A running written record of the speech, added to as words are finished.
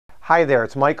Hi there,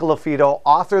 it's Michael LaFido,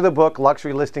 author of the book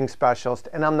Luxury Listing Specialist,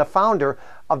 and I'm the founder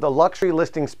of the Luxury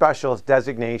Listing Specialist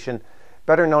designation,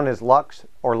 better known as Lux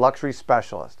or Luxury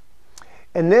Specialist.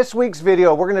 In this week's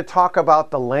video, we're going to talk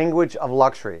about the language of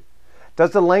luxury.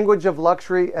 Does the language of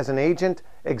luxury as an agent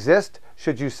exist?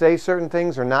 Should you say certain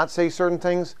things or not say certain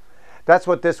things? That's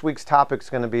what this week's topic is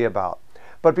going to be about.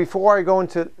 But before I go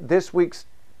into this week's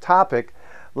topic,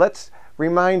 let's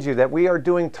remind you that we are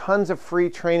doing tons of free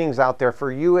trainings out there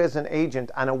for you as an agent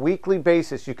on a weekly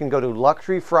basis. You can go to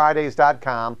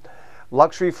luxuryfridays.com,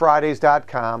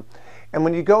 luxuryfridays.com, and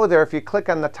when you go there, if you click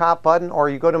on the top button or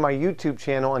you go to my YouTube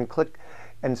channel and click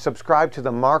and subscribe to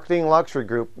the Marketing Luxury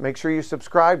Group, make sure you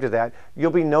subscribe to that. You'll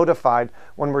be notified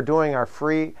when we're doing our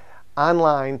free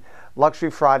online Luxury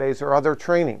Fridays or other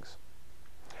trainings.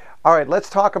 All right,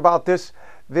 let's talk about this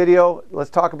video. Let's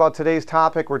talk about today's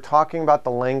topic. We're talking about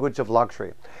the language of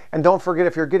luxury. And don't forget,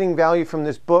 if you're getting value from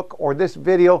this book or this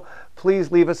video,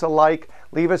 please leave us a like,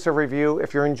 leave us a review.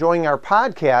 If you're enjoying our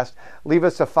podcast, leave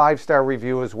us a 5-star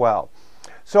review as well.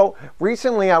 So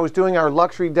recently I was doing our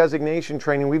luxury designation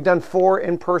training. We've done 4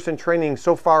 in-person trainings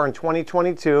so far in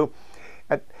 2022.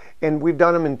 And we've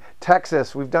done them in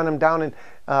Texas, we've done them down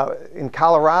in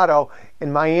Colorado,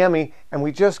 in Miami, and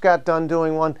we just got done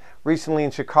doing one recently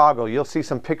in Chicago. You'll see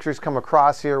some pictures come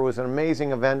across here. It was an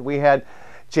amazing event. We had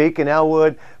Jake and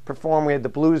Elwood perform. We had the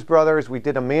Blues Brothers. We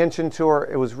did a mansion tour.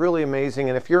 It was really amazing.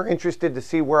 And if you're interested to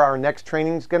see where our next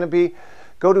training is going to be,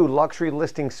 go to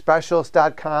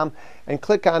luxurylistingspecialist.com and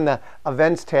click on the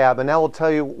events tab, and that will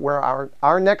tell you where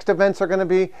our next events are going to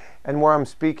be and where I'm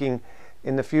speaking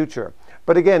in the future.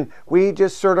 But again, we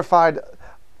just certified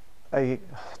a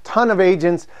ton of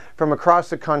agents from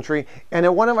across the country, and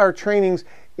at one of our trainings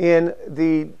in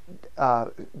the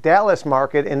Dallas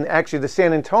market, and actually the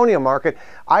San Antonio market,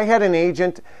 I had an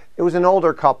agent. It was an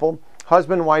older couple,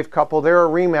 husband-wife couple. They're a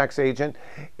RE/MAX agent,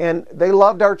 and they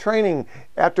loved our training.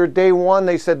 After day 1,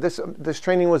 they said this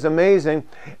training was amazing,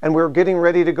 and we were getting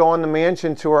ready to go on the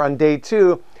mansion tour on day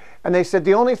 2, and they said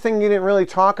the only thing you didn't really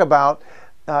talk about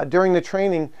during the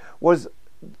training was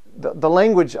the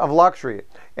language of luxury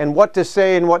and what to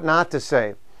say and what not to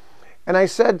say. And I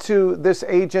said to this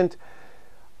agent,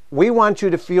 we want you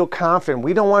to feel confident.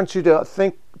 We don't want you to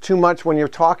think too much when you're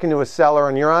talking to a seller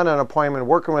and you're on an appointment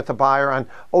working with a buyer on,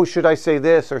 oh, should I say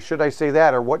this or should I say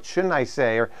that, or what shouldn't I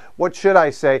say, or what should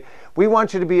I say? We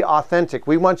want you to be authentic.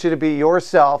 We want you to be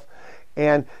yourself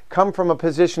and come from a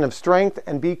position of strength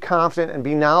and be confident and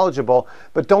be knowledgeable,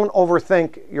 but don't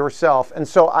overthink yourself. And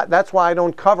so that's why I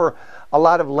don't cover a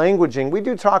lot of languaging. We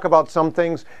do talk about some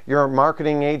things. You're a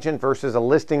marketing agent versus a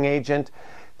listing agent,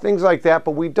 things like that,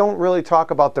 but we don't really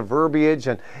talk about the verbiage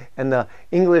and the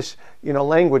English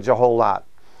language a whole lot.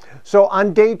 So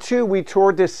on day 2, we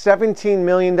toured this $17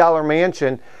 million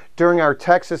mansion during our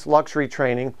Texas luxury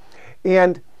training.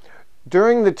 And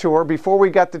during the tour, before we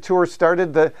got the tour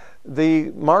started,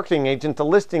 the marketing agent, the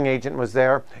listing agent was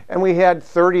there, and we had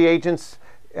 30 agents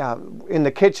in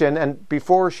the kitchen, and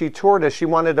before she toured us, she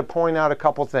wanted to point out a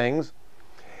couple things.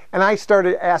 And I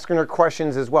started asking her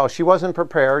questions as well. She wasn't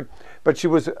prepared, but she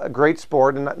was a great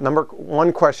sport. And number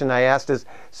 1 question I asked is,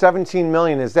 17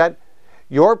 million, is that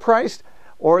your price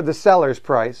or the seller's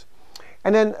price?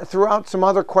 And then throughout some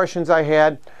other questions I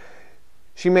had,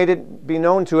 she made it be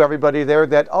known to everybody there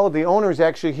that, oh, the owner's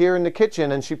actually here in the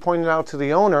kitchen, and she pointed out to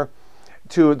the owner,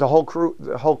 to the whole crew,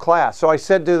 the whole class. So I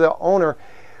said to the owner,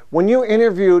 when you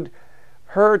interviewed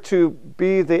her to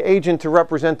be the agent to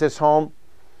represent this home,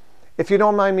 if you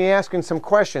don't mind me asking some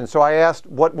questions. So I asked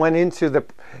what went into the,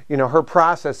 her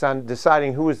process on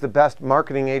deciding who was the best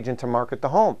marketing agent to market the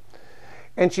home.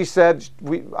 And she said,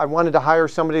 I wanted to hire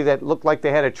somebody that looked like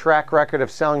they had a track record of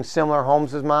selling similar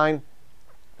homes as mine.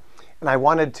 And I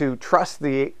wanted to trust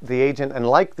the agent and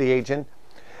like the agent.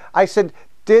 I said,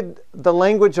 did the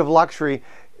language of luxury,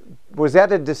 was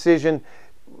that a decision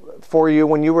for you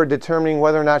when you were determining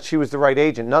whether or not she was the right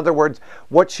agent? In other words,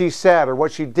 what she said or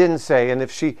what she didn't say, and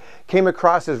if she came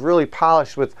across as really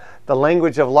polished with the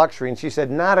language of luxury. And she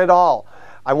said, not at all.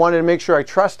 I wanted to make sure I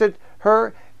trusted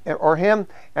her or him,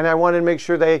 and I wanted to make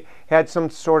sure they had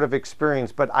some sort of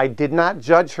experience, but I did not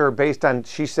judge her based on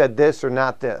she said this or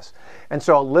not this. And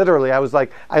so literally I was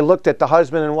like, I looked at the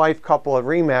husband and wife couple of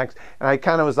RE/MAX, and I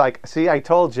kind of was like, see, I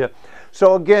told you.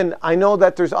 So again, I know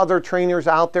that there's other trainers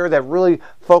out there that really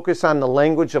focus on the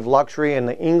language of luxury and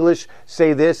the English,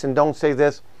 say this and don't say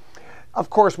this. Of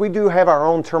course, we do have our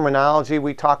own terminology.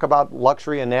 We talk about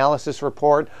luxury analysis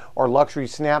report or luxury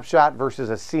snapshot versus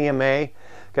a CMA.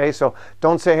 Okay, so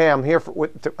don't say, hey, I'm here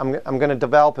I'm going to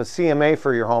develop a CMA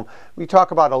for your home. We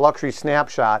talk about a luxury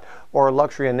snapshot or a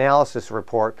luxury analysis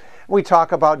report. We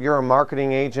talk about you're a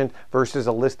marketing agent versus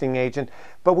a listing agent,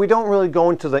 but we don't really go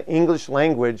into the English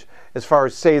language as far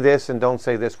as say this and don't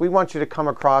say this. We want you to come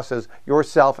across as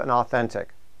yourself and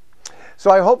authentic. So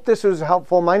I hope this was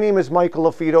helpful. My name is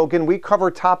Michael LaFido. Again, we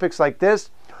cover topics like this,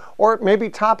 or maybe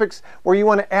topics where you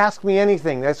want to ask me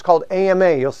anything. That's called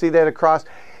AMA. You'll see that across.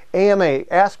 AMA,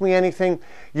 ask me anything.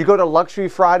 You go to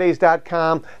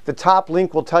luxuryfridays.com. The top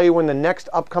link will tell you when the next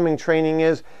upcoming training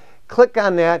is. Click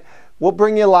on that. We'll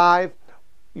bring you live.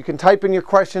 You can type in your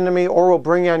question to me, or we'll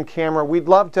bring you on camera. We'd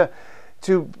love to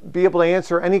be able to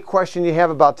answer any question you have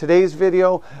about today's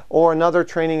video or another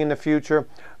training in the future.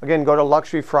 Again, go to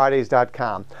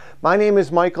luxuryfridays.com. My name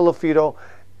is Michael LaFido,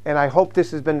 and I hope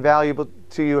this has been valuable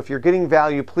to you. If you're getting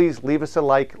value, please leave us a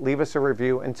like, leave us a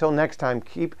review. Until next time,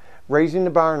 keep raising the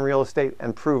bar in real estate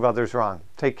and prove others wrong.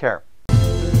 Take care.